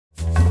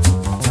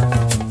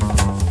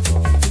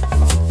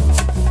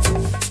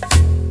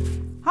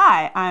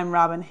Hi, I'm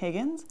Robin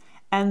Higgins,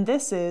 and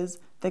this is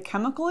the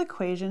chemical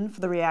equation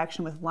for the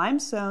reaction with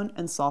limestone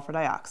and sulfur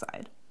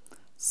dioxide.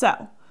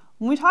 So,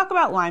 when we talk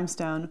about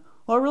limestone,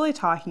 what we're really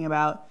talking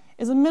about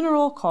is a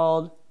mineral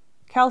called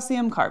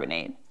calcium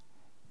carbonate.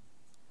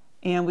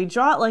 And we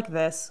draw it like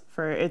this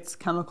for its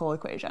chemical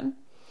equation.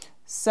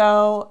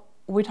 So,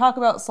 when we talk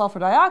about sulfur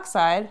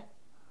dioxide,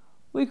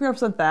 we can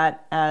represent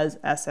that as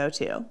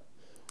SO2.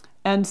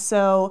 And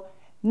so,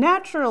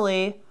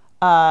 naturally,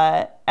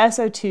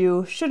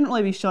 SO2 shouldn't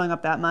really be showing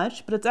up that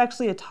much, but it's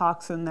actually a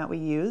toxin that we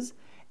use.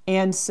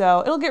 And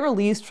so it'll get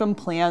released from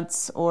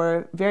plants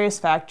or various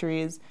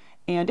factories,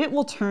 and it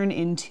will turn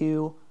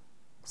into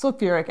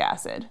sulfuric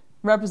acid,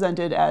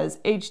 represented as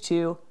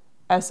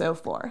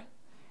H2SO4.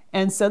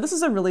 And so this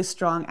is a really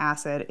strong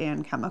acid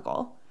and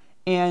chemical.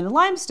 And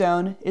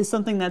limestone is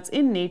something that's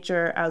in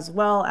nature as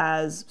well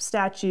as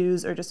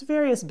statues or just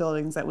various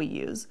buildings that we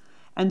use.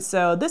 And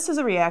so this is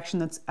a reaction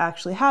that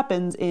actually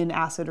happens in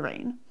acid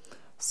rain.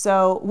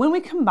 So when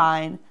we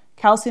combine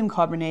calcium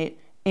carbonate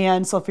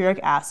and sulfuric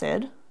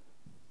acid,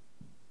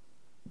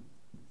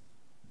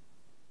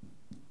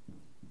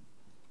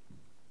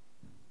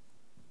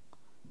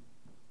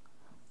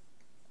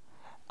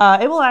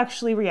 it will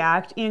actually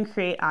react and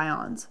create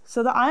ions.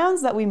 So the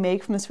ions that we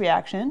make from this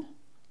reaction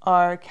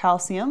are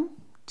calcium,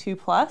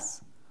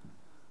 2+.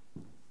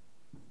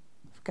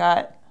 We've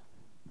got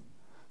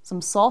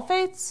some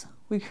sulfates,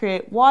 we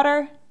create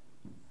water,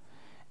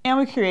 and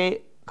we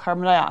create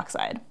carbon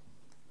dioxide.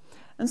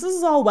 And so this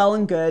is all well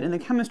and good in the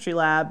chemistry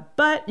lab,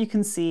 but you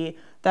can see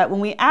that when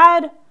we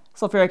add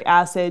sulfuric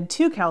acid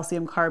to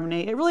calcium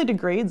carbonate, it really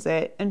degrades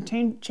it and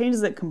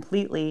changes it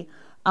completely.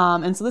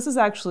 And so this is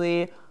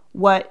actually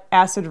what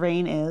acid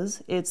rain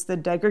is. It's the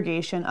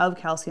degradation of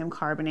calcium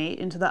carbonate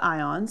into the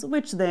ions,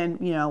 which then,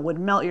 would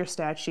melt your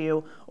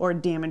statue or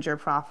damage your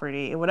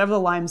property. Whatever the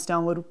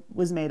limestone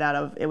was made out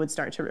of, it would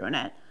start to ruin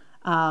it.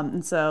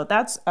 And so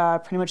that's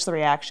pretty much the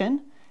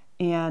reaction.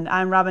 And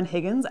I'm Robin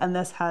Higgins, and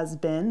this has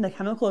been the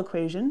chemical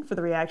equation for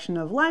the reaction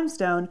of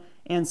limestone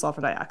and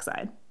sulfur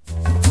dioxide.